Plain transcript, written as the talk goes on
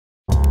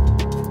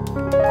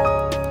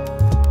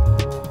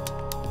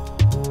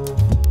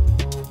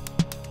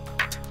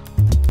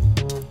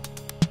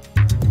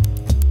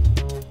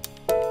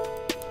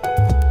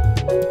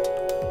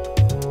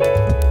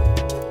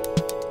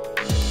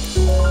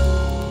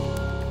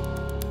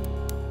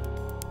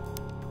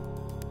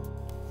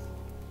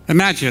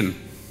Imagine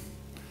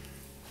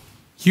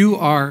you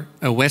are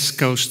a West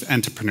Coast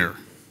entrepreneur.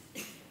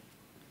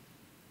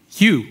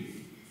 You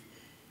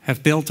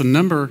have built a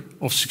number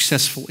of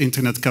successful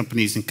internet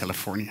companies in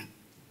California.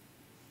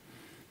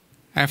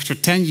 After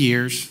 10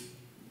 years,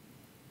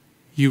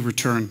 you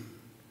return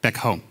back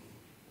home.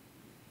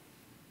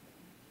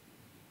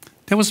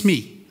 That was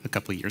me a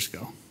couple of years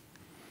ago.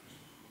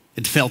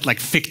 It felt like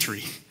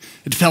victory.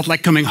 It felt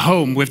like coming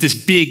home with this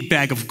big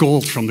bag of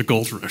gold from the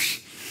gold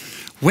rush.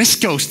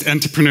 West Coast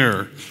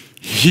entrepreneur,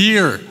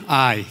 here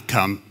I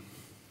come.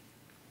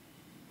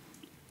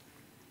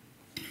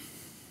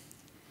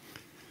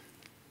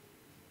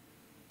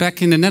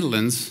 Back in the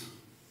Netherlands,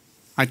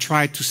 I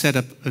tried to set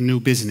up a new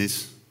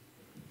business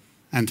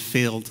and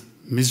failed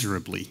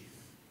miserably.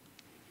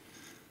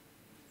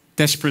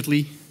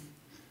 Desperately,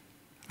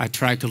 I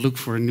tried to look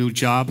for a new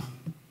job.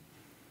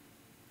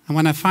 And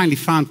when I finally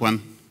found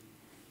one,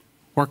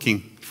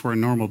 working for a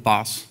normal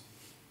boss,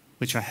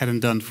 which I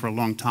hadn't done for a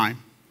long time,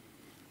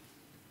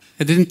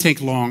 it didn't take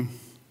long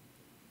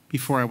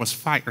before I was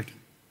fired.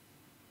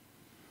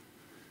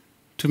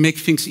 To make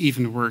things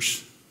even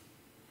worse,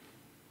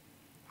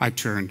 I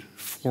turned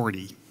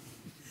 40.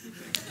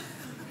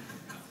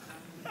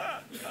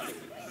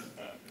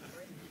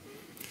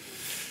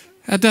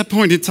 At that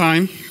point in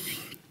time,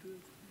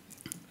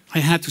 I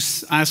had to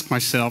ask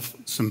myself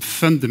some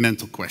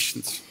fundamental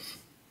questions.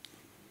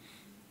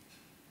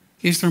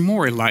 Is there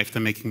more in life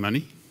than making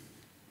money?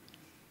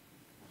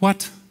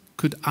 What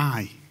could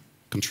I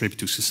contribute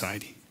to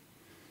society?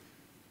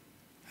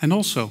 And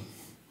also,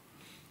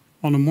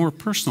 on a more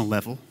personal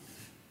level,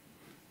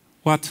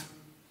 what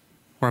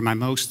were my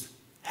most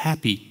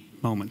happy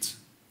moments?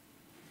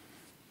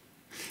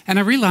 And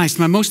I realized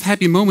my most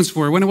happy moments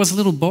were when I was a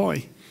little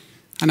boy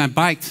and I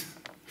biked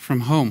from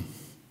home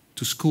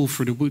to school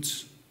through the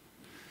woods.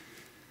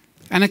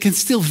 And I can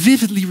still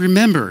vividly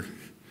remember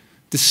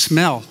the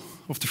smell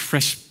of the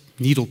fresh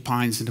needle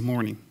pines in the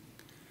morning,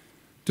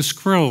 the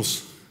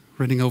squirrels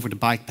running over the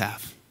bike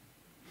path,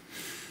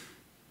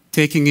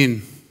 taking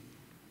in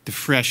the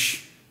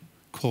fresh,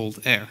 cold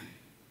air.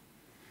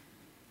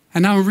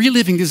 And now I'm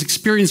reliving this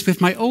experience with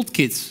my old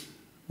kids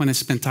when I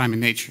spend time in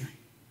nature.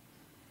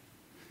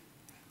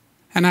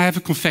 And I have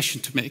a confession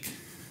to make.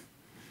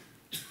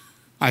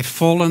 I've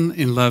fallen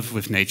in love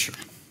with nature.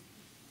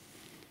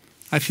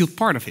 I feel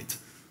part of it.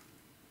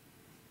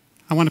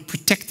 I want to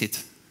protect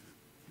it.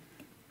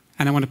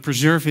 And I want to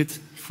preserve it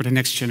for the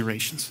next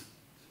generations.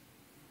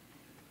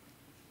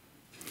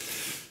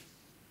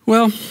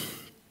 Well,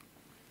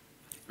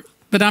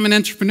 but I'm an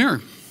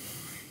entrepreneur.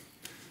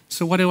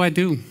 So what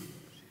do?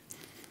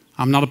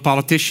 I'm not a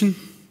politician.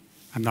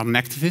 I'm not an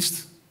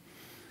activist.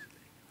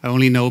 I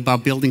only know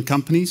about building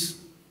companies,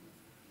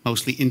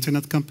 mostly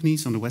internet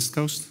companies on the West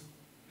Coast.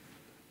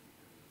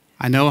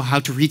 I know how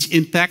to reach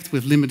impact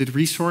with limited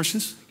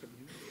resources.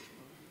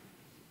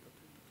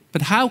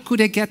 But how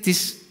could I get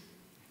this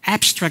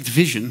abstract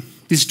vision,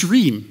 this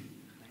dream,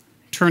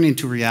 turn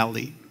into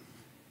reality?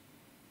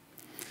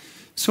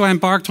 So I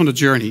embarked on a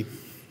journey.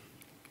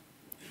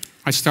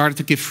 I started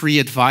to give free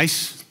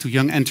advice to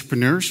young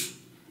entrepreneurs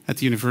at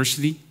the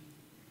university.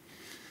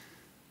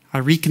 I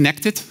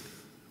reconnected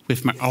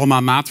with my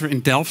alma mater in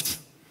Delft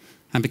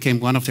and became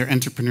one of their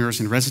entrepreneurs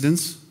in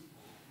residence.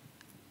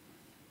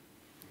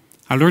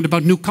 I learned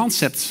about new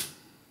concepts,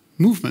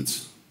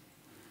 movements,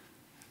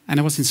 and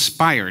I was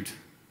inspired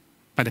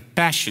by the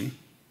passion,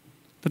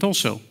 but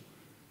also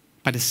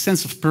by the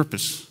sense of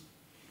purpose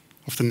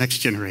of the next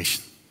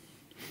generation.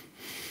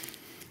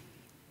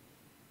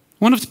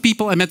 One of the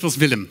people I met was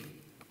Willem.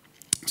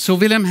 So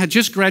Willem had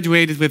just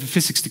graduated with a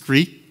physics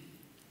degree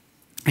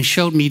and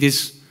showed me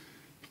this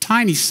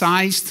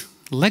tiny-sized,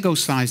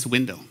 Lego-sized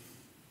window.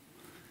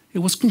 It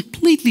was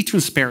completely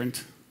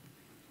transparent,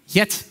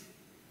 yet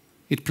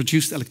it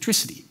produced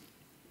electricity.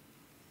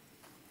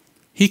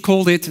 He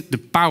called it the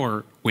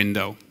power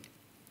window.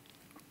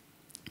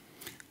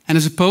 And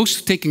as opposed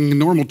to taking a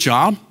normal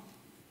job,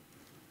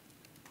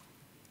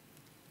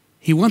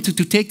 he wanted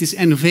to take this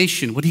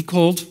innovation, what he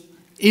called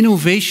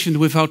innovation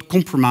without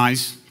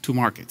compromise, to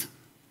market.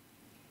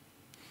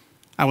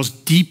 I was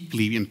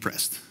deeply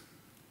impressed.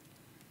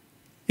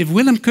 If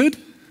Willem could,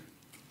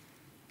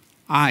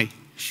 I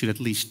should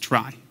at least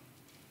try.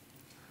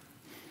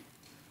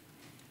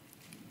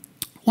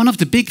 One of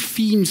the big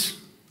themes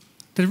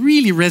that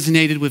really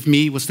resonated with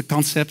me was the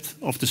concept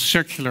of the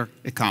circular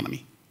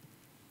economy.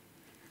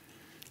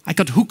 I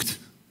got hooked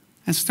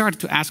and started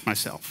to ask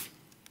myself,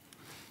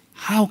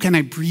 how can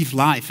I breathe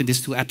life in this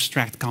too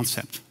abstract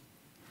concept?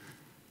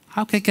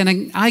 How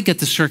can I get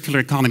the circular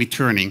economy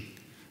turning?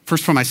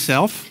 First for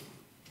myself,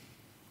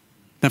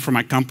 then for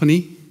my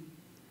company,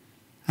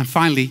 and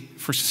finally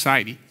for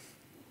society.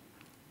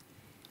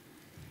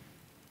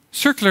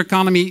 Circular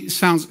economy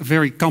sounds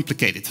very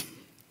complicated.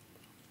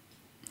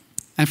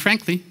 And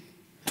frankly,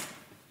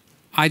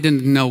 I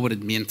didn't know what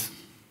it meant.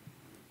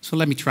 So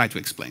let me try to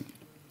explain.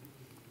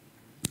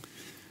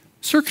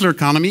 Circular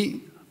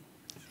economy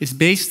is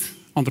based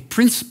on the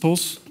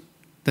principles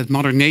that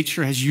Mother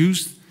Nature has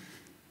used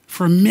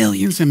for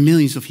millions and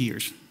millions of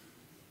years.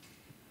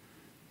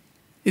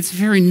 It's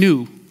very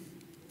new,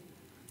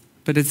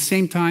 but at the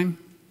same time,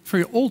 a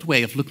very old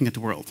way of looking at the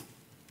world.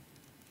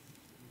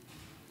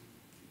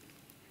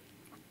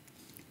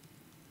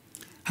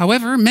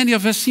 However, many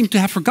of us seem to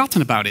have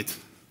forgotten about it,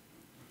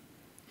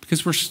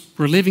 because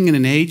we're living in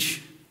an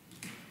age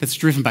that's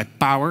driven by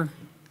power,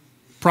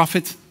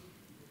 profit,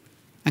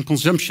 and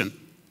consumption.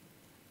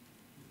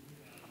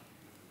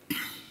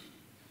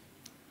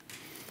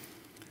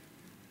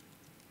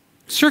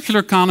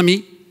 Circular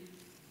economy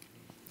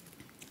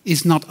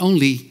is not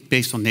only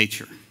based on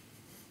nature.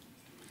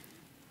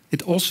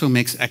 It also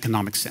makes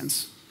economic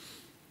sense.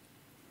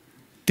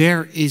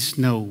 There is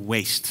no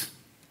waste.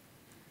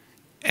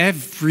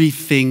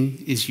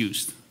 Everything is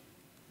used.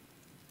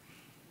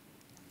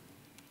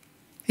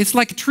 It's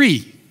like a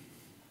tree.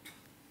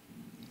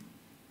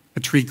 A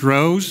tree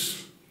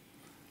grows,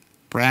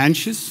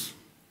 branches,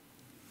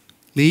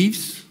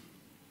 leaves.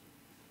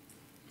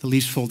 The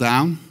leaves fall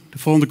down, they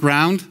fall on the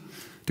ground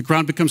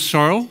becomes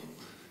soil,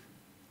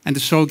 and the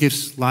soil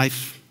gives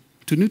life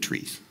to new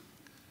trees.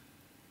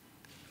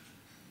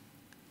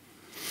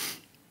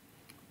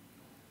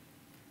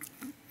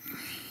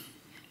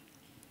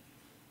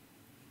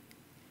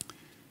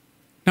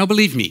 Now,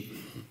 believe me,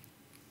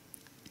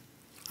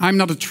 I'm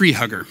not a tree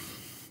hugger,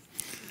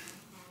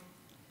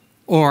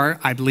 or,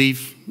 I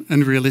believe,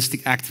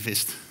 unrealistic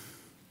activist.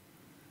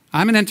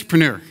 I'm an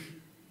entrepreneur,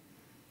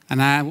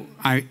 and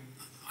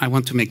I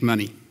want to make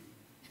money.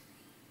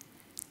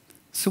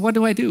 So what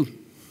do?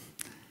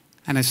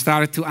 And I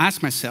started to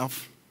ask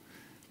myself,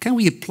 can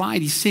we apply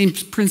these same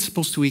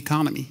principles to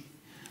economy?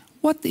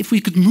 What if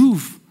we could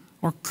move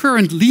our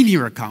current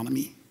linear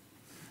economy,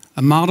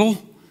 a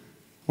model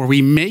where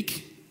we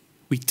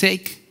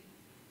take,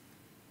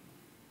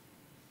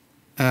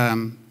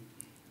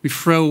 we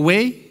throw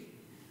away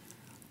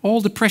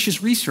all the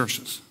precious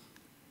resources,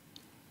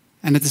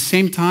 and at the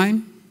same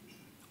time,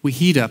 we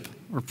heat up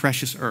our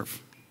precious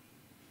earth.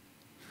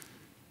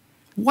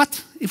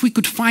 What if we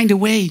could find a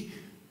way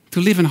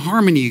to live in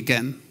harmony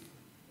again,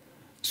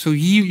 so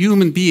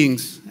human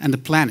beings and the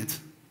planet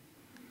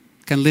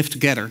can live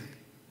together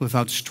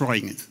without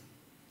destroying it?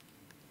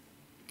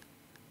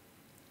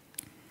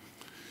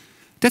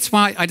 That's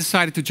why I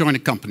decided to join a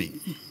company.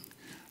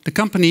 The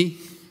company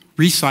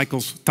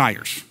recycles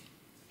tires.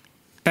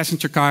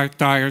 Passenger car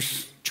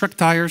tires, truck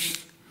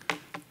tires,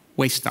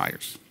 waste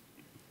tires.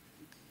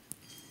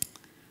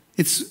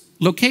 It's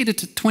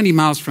located 20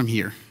 miles from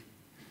here,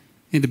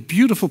 in the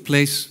beautiful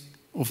place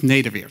of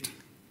Nederweert.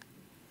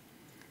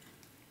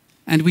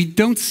 And we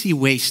don't see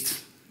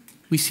waste,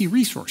 we see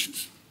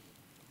resources.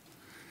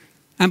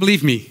 And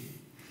believe me,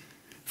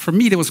 for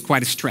me that was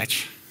quite a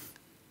stretch.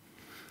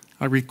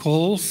 I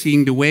recall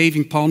seeing the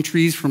waving palm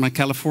trees from my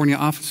California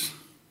office.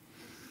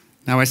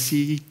 Now I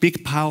see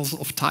big piles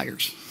of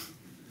tires,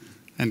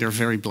 and they're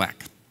very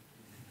black.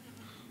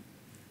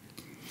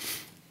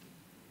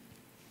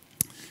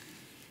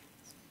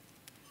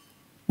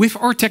 With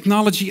our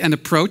technology and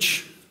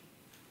approach,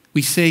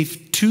 we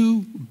save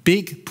two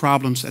big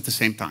problems at the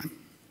same time.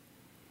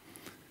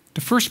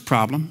 The first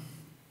problem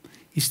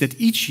is that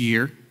each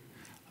year,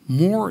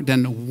 more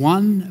than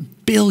 1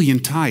 billion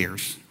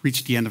tires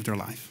reach the end of their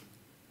life.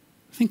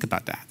 Think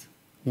about that,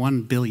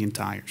 1 billion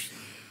tires.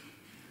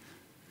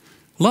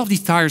 A lot of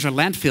these tires are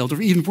landfilled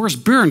or even worse,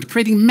 burned,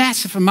 creating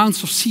massive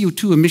amounts of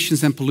CO2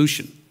 emissions and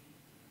pollution.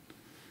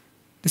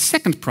 The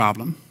second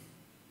problem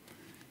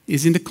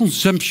is in the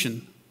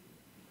consumption.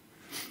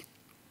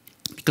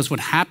 Because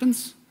what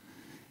happens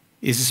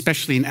is,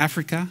 especially in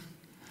Africa,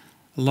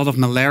 a lot of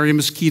malaria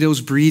mosquitoes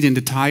breed in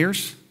the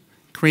tires,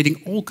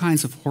 creating all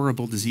kinds of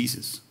horrible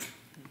diseases.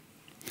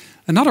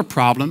 Another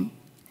problem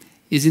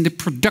is in the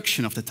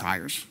production of the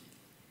tires.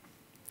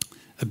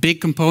 A big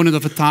component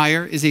of a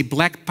tire is a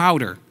black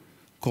powder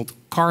called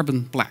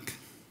carbon black.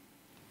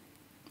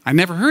 I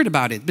never heard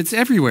about it, but it's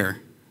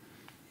everywhere.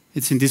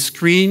 It's in this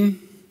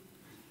screen,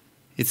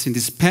 it's in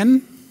this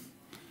pen,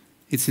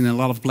 it's in a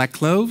lot of black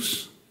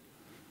clothes,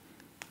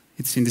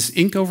 it's in this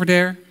ink over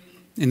there,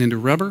 and in the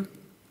rubber.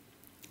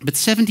 But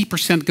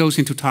 70% goes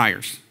into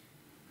tires.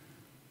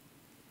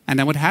 And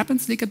then what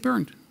happens? They get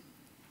burned.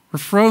 We're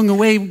throwing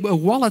away a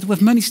wallet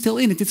with money still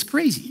in it. It's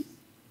crazy.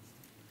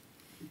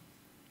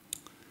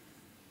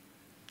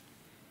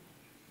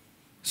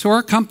 So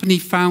our company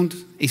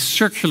found a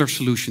circular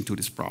solution to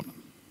this problem.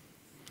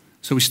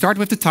 So we start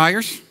with the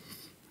tires.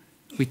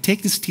 We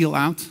take the steel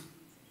out.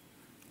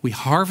 We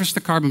harvest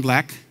the carbon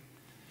black,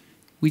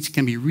 which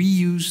can be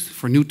reused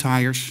for new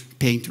tires,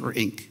 paint, or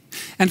ink.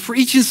 And for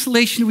each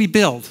installation we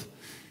build,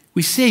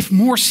 we save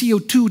more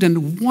CO2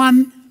 than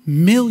 1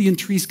 million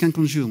trees can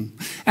consume.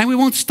 And we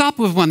won't stop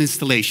with one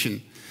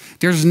installation.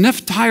 There's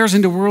enough tires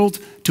in the world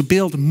to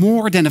build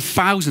more than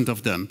 1,000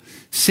 of them,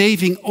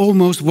 saving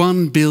almost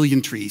 1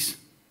 billion trees.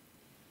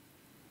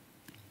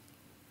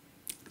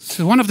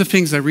 So one of the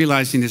things I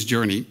realized in this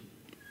journey,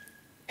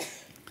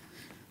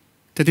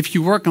 that if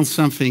you work on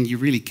something you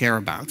really care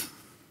about,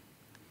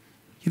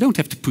 you don't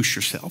have to push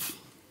yourself.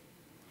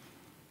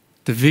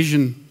 The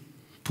vision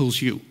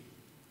pulls you.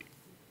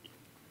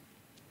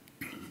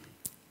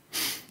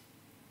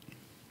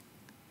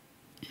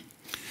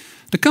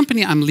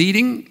 company I'm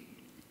leading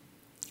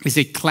is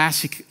a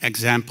classic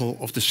example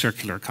of the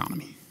circular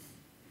economy.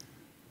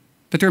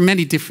 But there are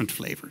many different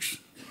flavors.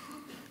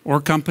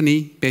 Our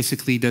company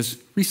basically does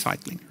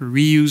recycling,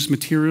 reuse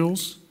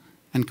materials,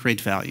 and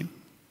create value.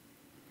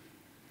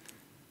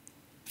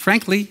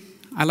 Frankly,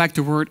 I like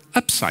the word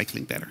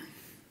upcycling better.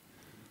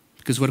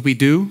 Because what we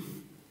do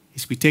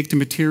is we take the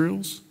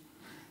materials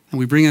and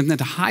we bring them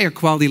at a higher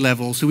quality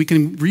level so we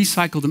can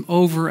recycle them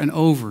over and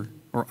over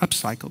or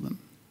upcycle them.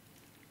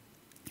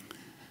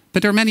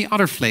 But there are many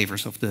other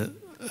flavors of the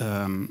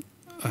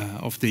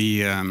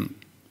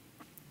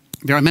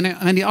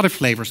many other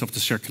flavors of the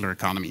circular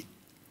economy.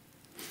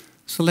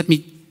 So let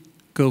me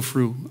go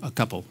through a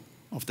couple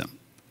of them.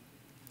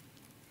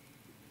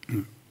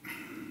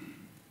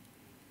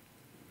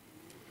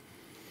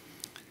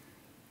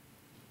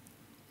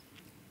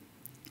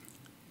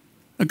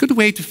 A good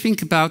way to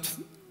think about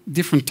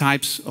different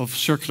types of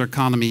circular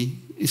economy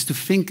is to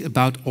think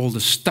about all the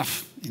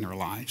stuff in our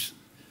lives.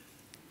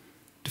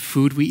 The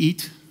food we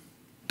eat,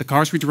 the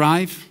cars we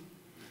drive,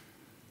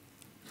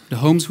 the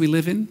homes we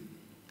live in.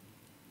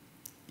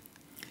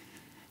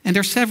 And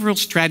there are several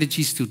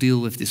strategies to deal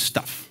with this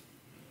stuff.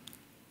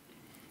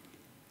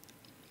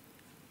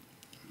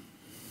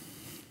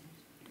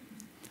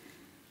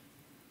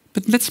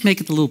 But let's make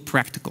it a little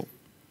practical.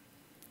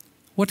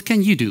 What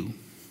can you do?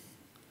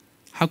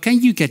 How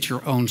can you get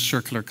your own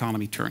circular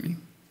economy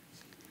turning?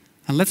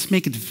 And let's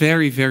make it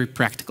very, very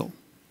practical.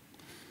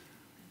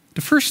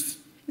 The first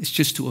is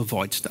just to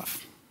avoid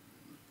stuff.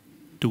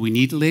 Do we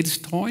need the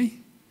latest toy?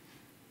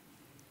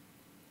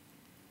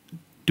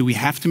 Do we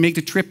have to make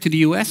the trip to the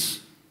US?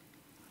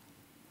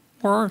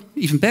 Or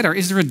even better,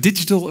 is there a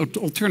digital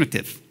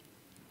alternative?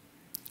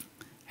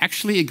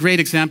 Actually, a great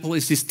example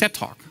is this TED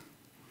Talk.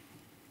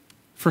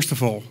 First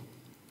of all,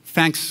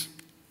 thanks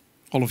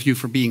all of you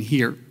for being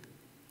here.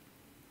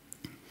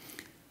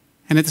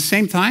 And at the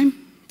same time,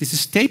 this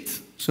is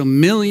taped, so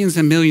millions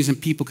and millions of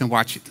people can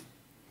watch it.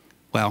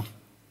 Well,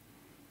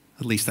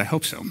 at least I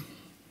hope so.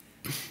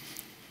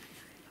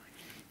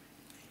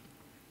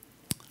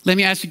 Let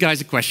me ask you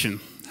guys a question.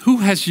 Who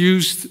has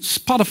used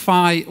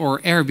Spotify or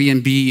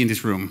Airbnb in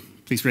this room?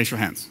 Please raise your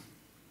hands.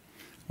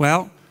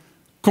 Well,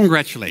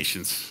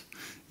 congratulations.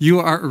 You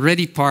are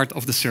already part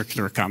of the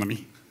circular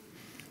economy.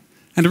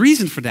 And the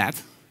reason for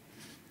that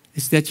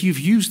is that you've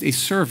used a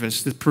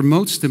service that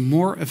promotes the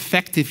more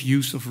effective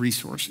use of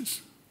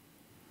resources.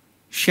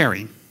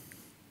 Sharing.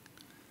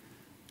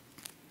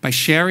 By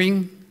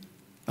sharing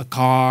a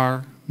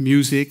car,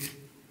 music,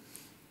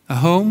 a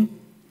home,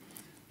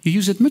 you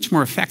use it much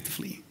more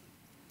effectively.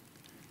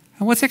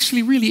 And what's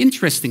actually really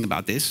interesting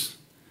about this,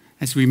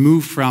 as we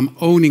move from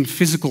owning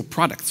physical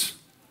products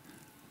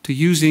to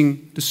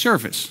using the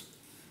service,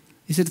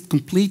 is that it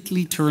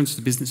completely turns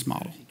the business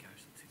model.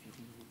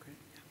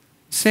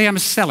 Say I'm a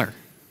seller.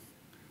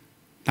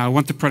 Now I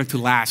want the product to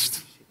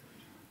last,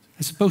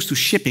 as opposed to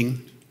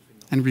shipping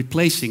and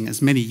replacing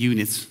as many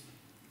units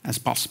as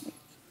possible.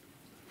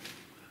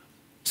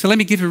 So let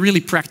me give a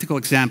really practical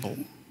example.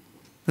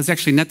 That's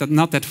actually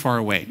not that far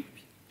away.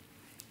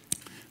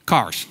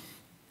 Cars.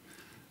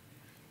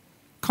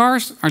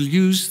 Cars are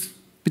used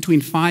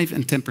between 5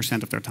 and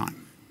 10% of their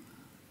time.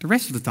 The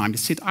rest of the time they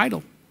sit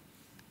idle.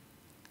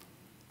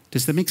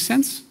 Does that make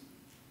sense?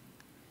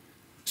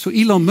 So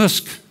Elon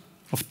Musk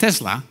of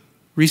Tesla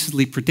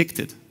recently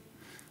predicted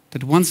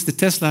that once the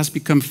Teslas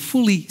become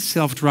fully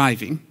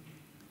self-driving,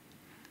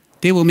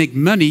 they will make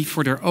money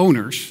for their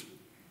owners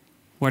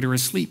while they're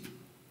asleep.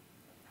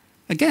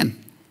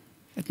 Again,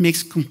 it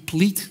makes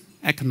complete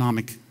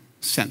economic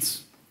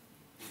sense.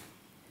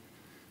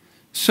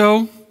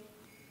 So,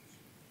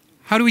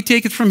 how do we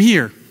take it from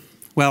here?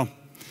 Well,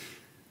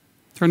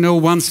 there are no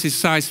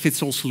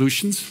one-size-fits-all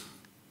solutions.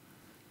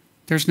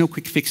 There's no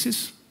quick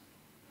fixes.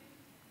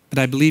 But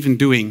I believe in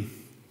doing,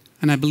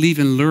 and I believe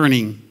in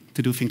learning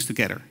to do things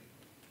together.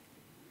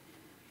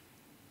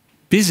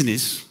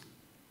 Business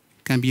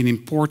can be an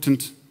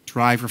important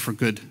driver for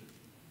good.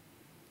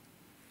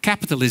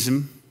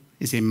 Capitalism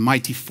is a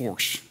mighty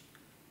force.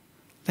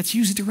 Let's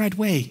use it the right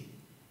way.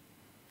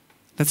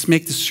 Let's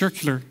make the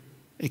circular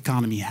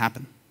economy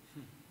happen.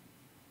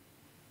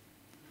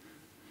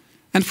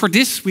 And for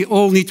this, we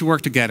all need to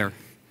work together.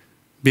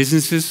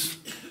 Businesses,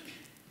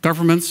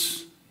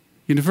 governments,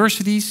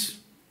 universities,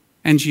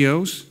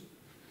 NGOs,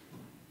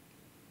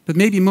 but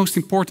maybe most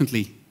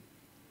importantly,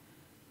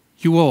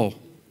 you all,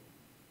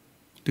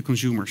 the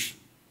consumers.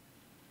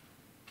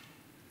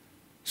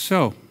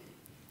 So,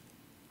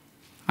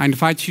 I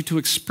invite you to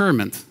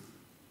experiment,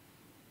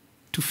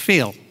 to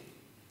fail,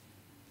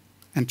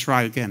 and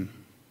try again.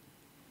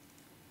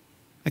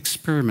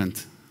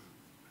 Experiment,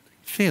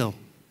 fail,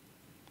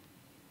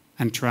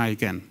 and try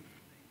again.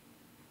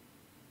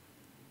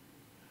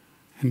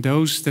 And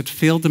those that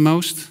failed the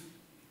most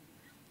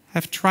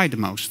have tried the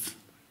most.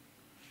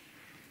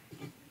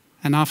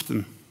 And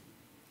often,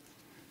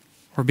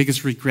 our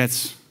biggest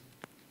regrets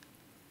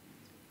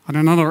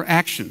are not our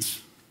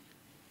actions,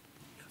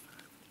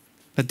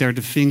 but they're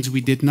the things we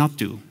did not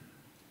do,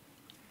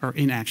 our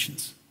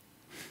inactions.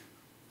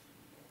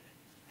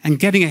 And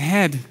getting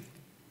ahead,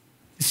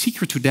 the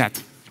secret to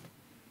that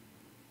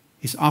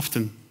is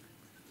often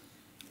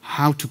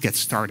how to get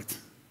started.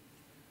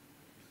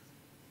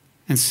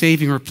 And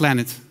saving our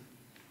planet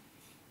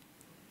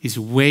is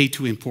way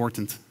too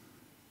important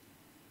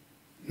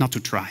not to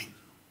try.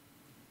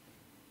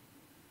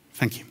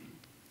 Thank you.